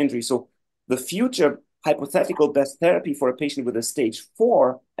tissue injury. So the future hypothetical best therapy for a patient with a stage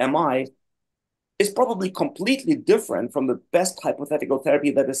 4 MI is probably completely different from the best hypothetical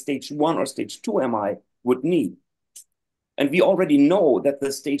therapy that a stage 1 or stage 2 MI would need. And we already know that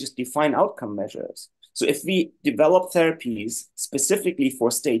the stages define outcome measures. So if we develop therapies specifically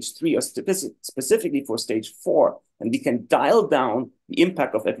for stage 3 or specifically for stage 4, and we can dial down the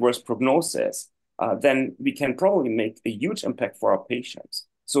impact of adverse prognosis, then we can probably make a huge impact for our patients.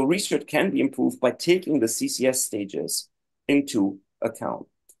 So research can be improved by taking the CCS stages into account.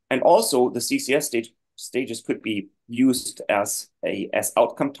 And also the CCS stages could be used as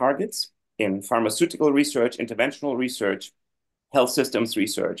outcome targets in pharmaceutical research, interventional research, health systems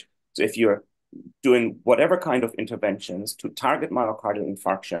research. So if you're doing whatever kind of interventions to target myocardial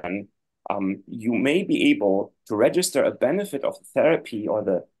infarction, you may be able to register a benefit of the therapy or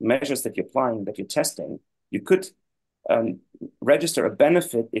the measures that you're applying, that you're testing. You could register a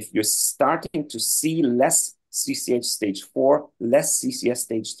benefit if you're starting to see less CCH stage 4, less CCS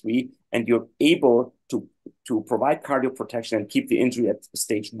stage 3, and you're able to provide cardio protection and keep the injury at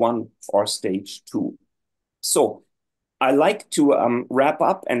stage 1 or stage 2. So I like to wrap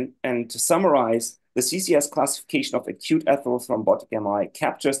up and to summarize. The CCS classification of acute atherothrombotic MI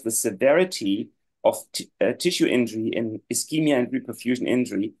captures the severity of tissue injury in ischemia and reperfusion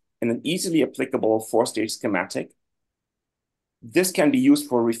injury in an easily applicable 4-stage schematic. This can be used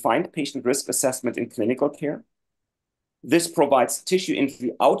for refined patient risk assessment in clinical care. This provides tissue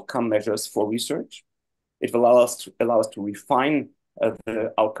injury outcome measures for research. It will allow us to refine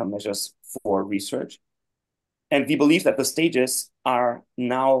the outcome measures for research. And we believe that the stages are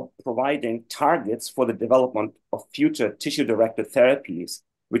now providing targets for the development of future tissue-directed therapies,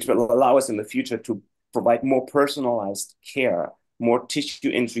 which will allow us in the future to provide more personalized care, more tissue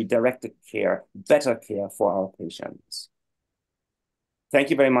injury-directed care, better care for our patients. Thank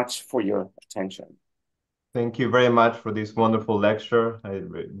you very much for your attention. Thank you very much for this wonderful lecture. I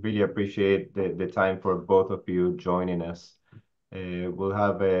really appreciate the time for both of you joining us. We'll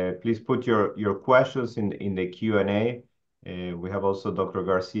have, please put your questions in the Q&A. We have also Dr.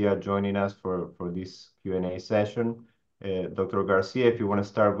 Garcia joining us for this Q&A session. Dr. Garcia, if you want to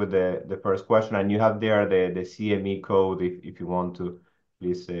start with the first question, and you have there the CME code if you want to,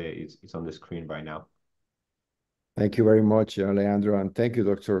 please, it's on the screen right now. Thank you very much, Leandro, and thank you,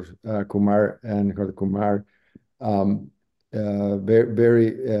 Dr. Kumar and Dr. Kumar.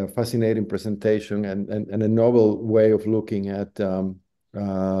 Very fascinating presentation and a novel way of looking at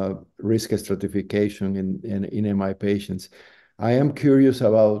risk stratification in MI patients. I am curious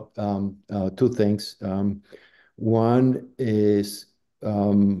about two things. One is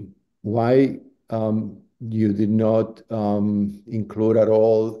why you did not include at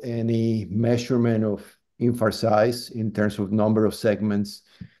all any measurement of infarct size in terms of number of segments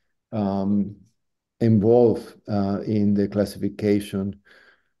involved in the classification,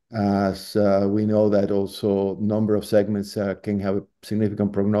 as we know that also number of segments can have a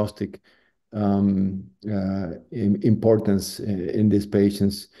significant prognostic importance in these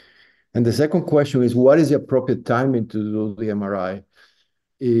patients. And the second question is, what is the appropriate timing to do the MRI?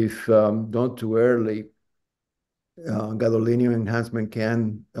 If done too early, gadolinium enhancement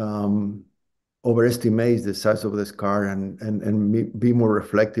can overestimate the size of the scar and be more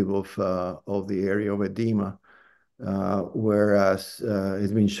reflective of the area of edema, whereas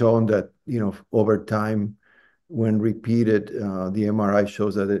it's been shown that over time, when repeated, the MRI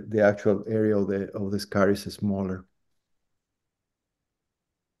shows that the actual area of the scar is smaller.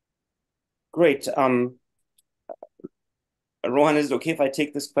 Great. Rohan, is it okay if I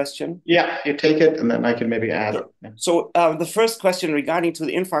take this question? Yeah, you take it, and then I can maybe add. Sure. So the first question regarding to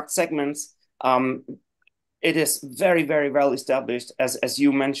the infarct segments, it is very, very well established, as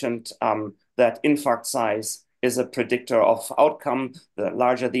you mentioned, that infarct size is a predictor of outcome. The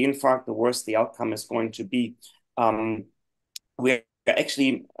larger the infarct, the worse the outcome is going to be. We're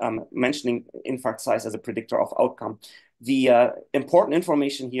actually mentioning infarct size as a predictor of outcome. The important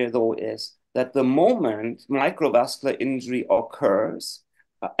information here, though, is that the moment microvascular injury occurs,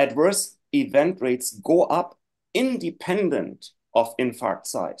 adverse event rates go up independent of infarct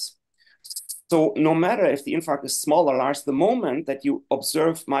size. So no matter if the infarct is small or large, the moment that you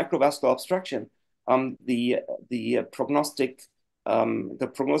observe microvascular obstruction, the prognosis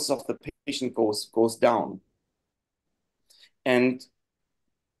of the patient goes down. And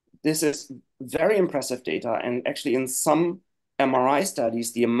this is very impressive data. And actually, in some MRI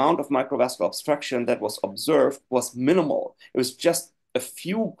studies, the amount of microvascular obstruction that was observed was minimal. It was just a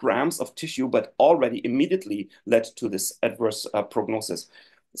few grams of tissue, but already immediately led to this adverse prognosis.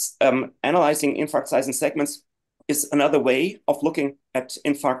 Analyzing infarct size in segments is another way of looking at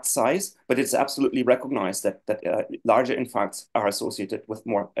infarct size, but it's absolutely recognized that larger infarcts are associated with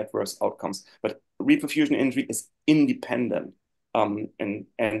more adverse outcomes. But reperfusion injury is independent and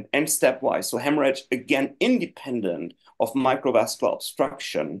stepwise. So hemorrhage, again, independent of microvascular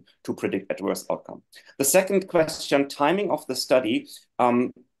obstruction to predict adverse outcome. The second question, timing of the study.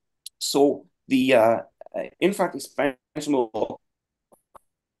 So the infarct expansion will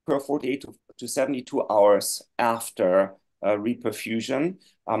 48 to 72 hours after reperfusion.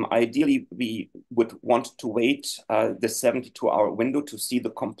 Ideally, we would want to wait the 72-hour window to see the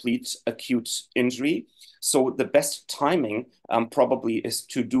complete acute injury. So the best timing probably is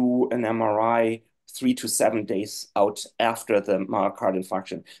to do an MRI 3 to 7 days out after the myocardial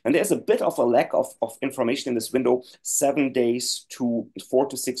infarction. And there's a bit of a lack of information in this window, 7 days to 4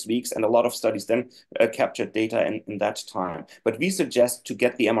 to 6 weeks, and a lot of studies then captured data in that time. But we suggest to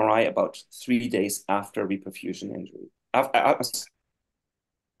get the MRI about 3 days after reperfusion injury. After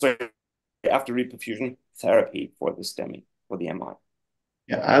reperfusion therapy for the STEMI, for the MI.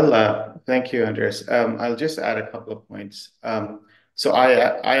 Yeah, thank you, Andreas. I'll just add a couple of points. So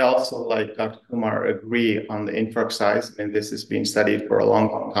I also, like Dr. Kumar, agree on the infarct size. I mean, this has been studied for a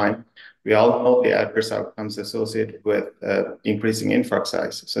long, long time. We all know the adverse outcomes associated with increasing infarct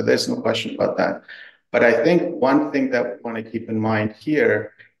size. So there's no question about that. But I think one thing that we want to keep in mind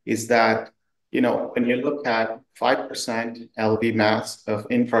here is that, you know, when you look at 5% LV mass of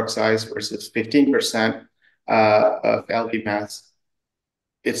infarct size versus 15% of LV mass,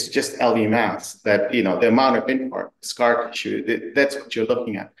 it's just LV mass that, you know, the amount of infarct, scar tissue, that's what you're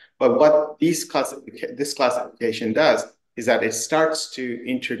looking at. But what this classification does is that it starts to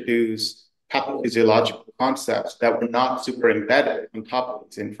introduce pathophysiological concepts that were not super embedded on top of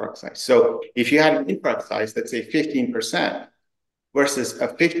its infarct size. So if you had an infarct size, let's say 15% versus a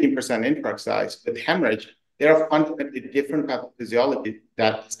 15% infarct size with hemorrhage, there are fundamentally different pathophysiology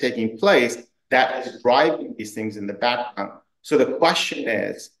that is taking place that is driving these things in the background. So the question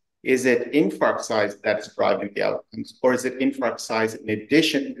is it infarct size that is driving the outcomes, or is it infarct size in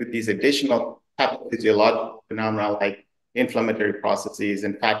addition to these additional pathophysiological phenomena like inflammatory processes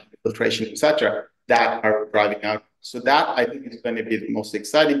and fat infiltration, et cetera, that are driving out? So that, I think, is going to be the most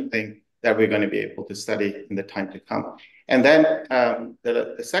exciting thing that we're going to be able to study in the time to come. And then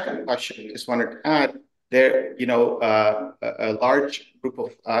the second question, I just wanted to add, there, you know, a large group of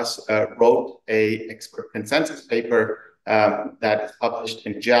us wrote a expert consensus paper that is published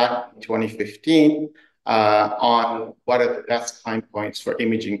in JACC in 2015 on what are the best time points for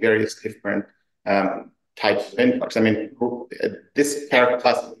imaging various different types of infarcts. I mean, this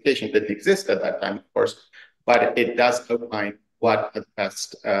classification didn't exist at that time, of course, but it does outline what are the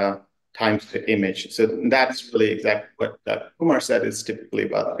best times to image. So that's really exactly what Kumar said, is typically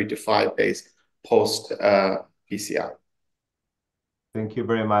about 3 to 5 days post PCI. Thank you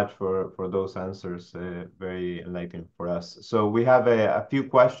very much for those answers. Very enlightening for us. So we have a few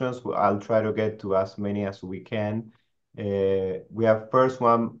questions. I'll try to get to as many as we can. We have first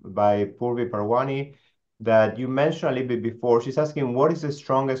one by Purvi Parwani that you mentioned a little bit before. She's asking, what is the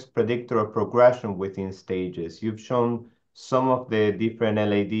strongest predictor of progression within stages? You've shown some of the different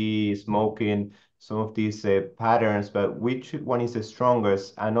LAD, smoking, some of these patterns, but which one is the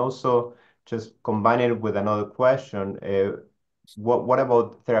strongest? And also, just combining it with another question, what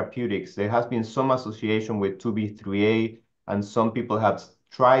about therapeutics? There has been some association with 2B3A, and some people have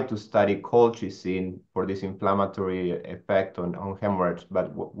tried to study colchicine for this inflammatory effect on hemorrhage.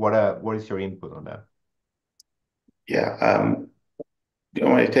 But what is your input on that? Yeah. Do you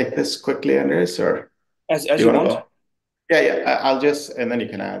want me to take this quickly, Andreas, or as you want? Yeah. I'll just, and then you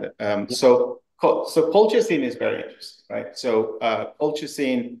can add it. So colchicine is very interesting, right? So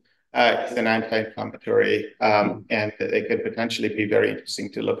colchicine is an anti-inflammatory, and it could potentially be very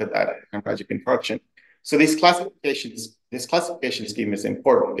interesting to look at that in hemorrhagic infarction. So this classification scheme is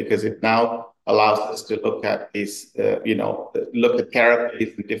important because it now allows us to look at these, look at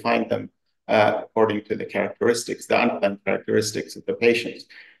therapies and define them according to the characteristics, the underlying characteristics of the patients.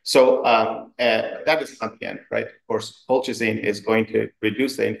 So that is not the end, right? Of course, colchicine is going to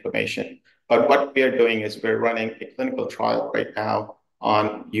reduce the inflammation. But what we are doing is we're running a clinical trial right now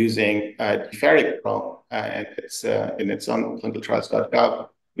on using deferiprone, and it's on clinicaltrials.gov.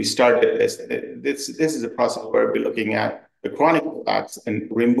 We started this. This is a process where we're looking at the chronic effects and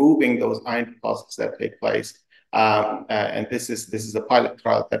removing those iron deposits that take place. And this is a pilot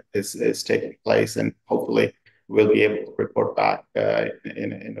trial that is taking place, and hopefully we'll be able to report back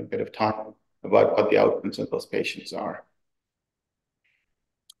in a bit of time about what the outcomes of those patients are.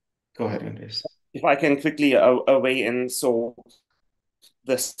 Go ahead, Andreas. If I can quickly weigh in. So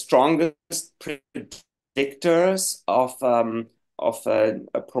the strongest predictors of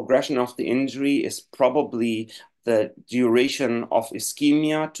a progression of the injury is probably the duration of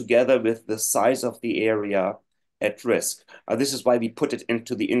ischemia together with the size of the area at risk. This is why we put it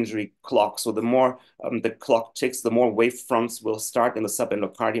into the injury clock. So the more the clock ticks, the more wavefronts will start in the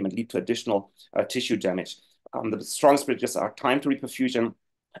subendocardium and lead to additional tissue damage. The strongest predictors are time to reperfusion,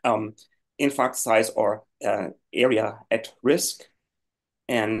 infarct size or area at risk,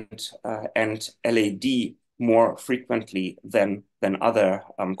 and LAD more frequently than other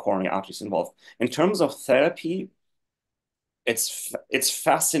coronary arteries involved. In terms of therapy, it's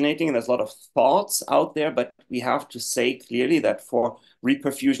fascinating. There's a lot of thoughts out there, but we have to say clearly that for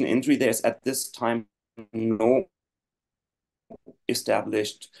reperfusion injury, there's at this time no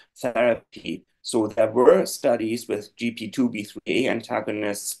established therapy. So there were studies with GP2B3A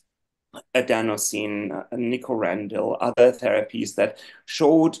antagonists, adenosine, nicorandil, other therapies that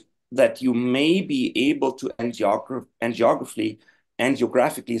showed that you may be able to angiographically,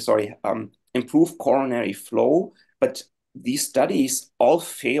 improve coronary flow, but these studies all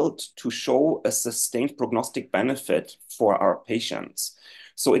failed to show a sustained prognostic benefit for our patients.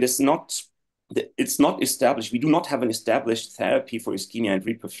 So it's not established. We do not have an established therapy for ischemia and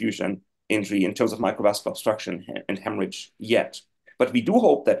reperfusion injury in terms of microvascular obstruction and hemorrhage yet. But we do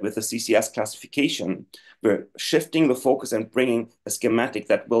hope that with the CCS classification, we're shifting the focus and bringing a schematic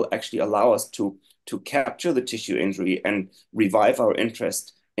that will actually allow us to capture the tissue injury and revive our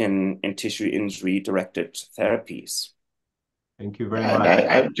interest in tissue injury-directed therapies. Thank you very much.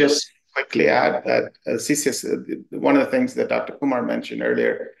 I would just quickly add that CCS, one of the things that Dr. Kumar mentioned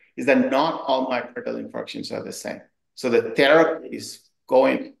earlier is that not all myocardial infarctions are the same. So the therapies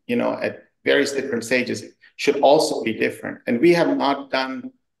going, at various different stages should also be different. And we have not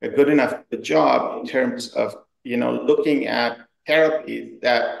done a good enough job in terms of, looking at therapies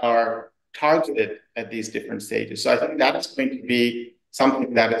that are targeted at these different stages. So I think that is going to be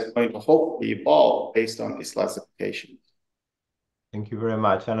something that is going to hopefully evolve based on these classifications. Thank you very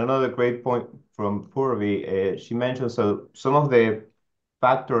much. And another great point from Purvi, she mentioned, so some of the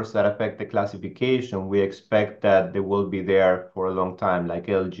factors that affect the classification, we expect that they will be there for a long time, like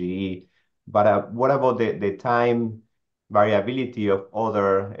LGE. But what about the time variability of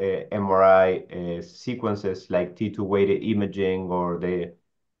other MRI sequences like T2 weighted imaging, or the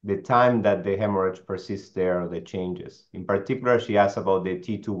time that the hemorrhage persists there, or the changes? In particular, she asked about the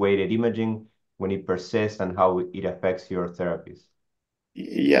T2 weighted imaging, when it persists and how it affects your therapies.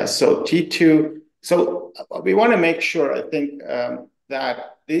 Yeah, so T2, so we want to make sure, I think,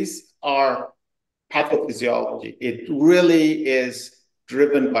 that these are pathophysiology. It really is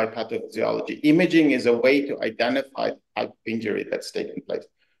driven by pathophysiology. Imaging is a way to identify the type of injury that's taking place,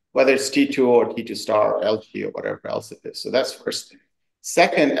 whether it's T2 or T2 star or LG or whatever else it is. So that's first thing.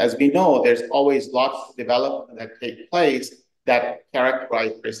 Second, as we know, there's always lots of development that take place that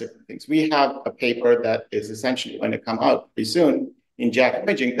characterize various different things. We have a paper that is essentially going to come out pretty soon in JACC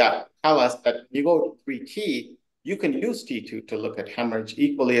imaging that tell us that when you go to 3T, you can use T2 to look at hemorrhage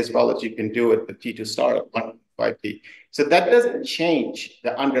equally as well as you can do it with T2 star at 1.5T. So that doesn't change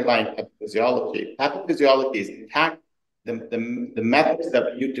the underlying pathophysiology. Pathophysiology is intact. The methods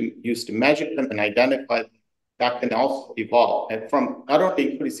that we use to measure them and identify them, that can also evolve. And from not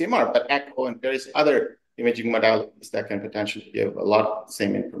only including CMR, but echo and various other imaging modalities that can potentially give a lot of the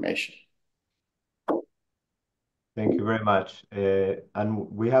same information. Thank you very much. And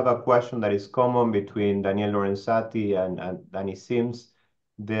we have a question that is common between Daniel Lorenzati and Danny Sims.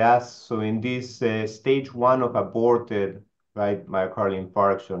 They ask, so in this stage 1 of aborted myocardial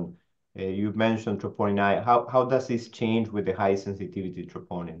infarction, you mentioned troponin I. How does this change with the high sensitivity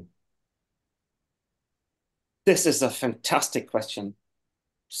troponin? This is a fantastic question.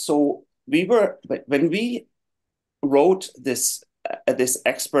 So when we wrote this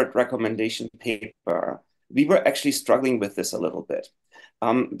expert recommendation paper, we were actually struggling with this a little bit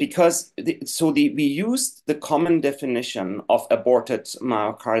because we used the common definition of aborted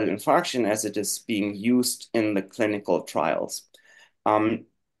myocardial infarction as it is being used in the clinical trials.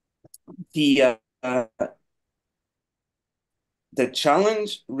 The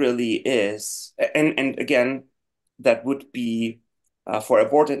challenge really is, and again, that would be for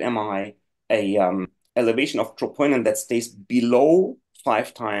aborted MI, a elevation of troponin that stays below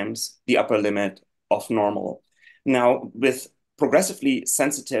 5 times the upper limit of normal. Now, with progressively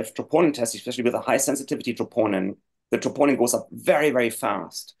sensitive troponin tests, especially with a high sensitivity troponin, the troponin goes up very, very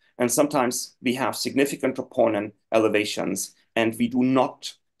fast. And sometimes we have significant troponin elevations, and we do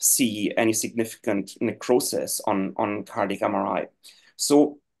not see any significant necrosis on cardiac MRI.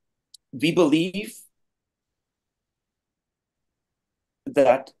 So we believe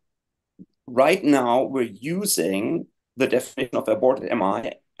that right now we're using the definition of aborted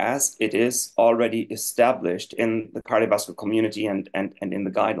MI as it is already established in the cardiovascular community and in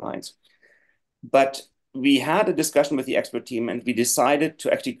the guidelines. But we had a discussion with the expert team, and we decided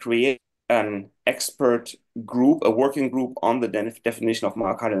to actually create an expert group, a working group on the definition of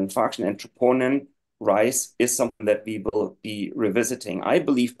myocardial infarction, and troponin rise is something that we will be revisiting. I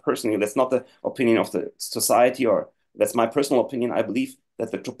believe personally, that's not the opinion of the society, or that's my personal opinion. I believe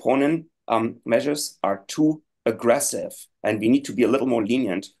that the troponin measures are too aggressive, and we need to be a little more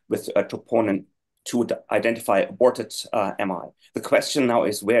lenient with troponin to identify aborted MI. The question now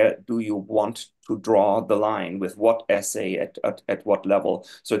is, where do you want to draw the line, with what assay at what level?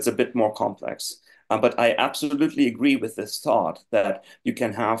 So it's a bit more complex. But I absolutely agree with this thought that you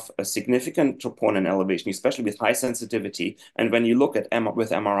can have a significant troponin elevation, especially with high sensitivity. And when you look at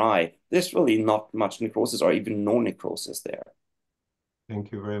with MRI, there's really not much necrosis or even no necrosis there.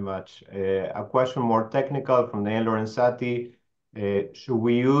 Thank you very much. A question more technical from Daniel Lorenzati. Should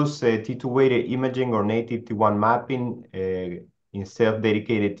we use T2-weighted imaging or native T1 mapping instead of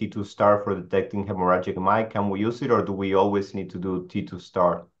dedicated T2 star for detecting hemorrhagic MI? Can we use it, or do we always need to do T2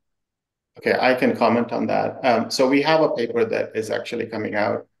 star? Okay, I can comment on that. So we have a paper that is actually coming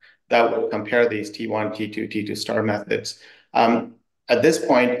out that will compare these T1, T2, T2 star methods. At this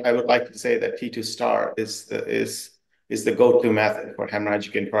point, I would like to say that T2 star is the go-to method for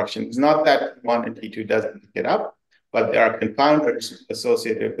hemorrhagic infarction. It's not that T1 and T2 doesn't pick it up, but there are confounders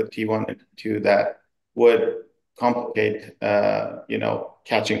associated with T1 and T2 that would complicate,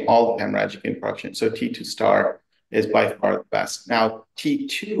 catching all the hemorrhagic infarction. So T2 star is by far the best. Now,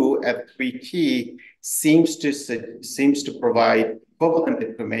 T2 at 3T seems to provide equivalent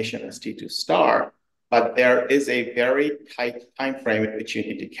information as T2 star, but there is a very tight time frame in which you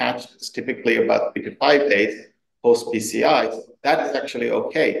need to catch this, typically about 3 to 5 days post PCI. That is actually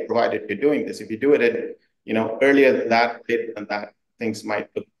okay, provided you're doing this. If you do it earlier than that, later than that, things might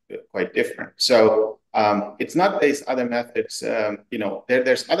look quite different. So it's not these other methods.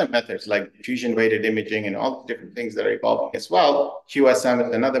 There's other methods like diffusion-weighted imaging and all the different things that are evolving as well. QSM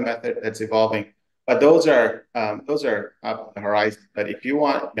is another method that's evolving, but those are up on the horizon. But if you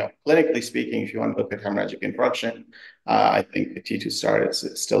want, clinically speaking, if you want to look at hemorrhagic infarction, I think the T2 star is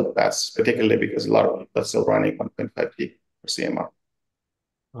still the best, particularly because a lot of people are still running 1.5T for CMR.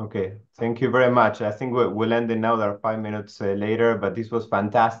 Okay, thank you very much. I think we'll end it now. There are 5 minutes later, but this was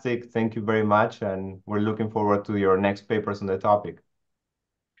fantastic. Thank you very much, and we're looking forward to your next papers on the topic.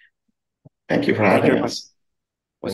 Thank you for having us.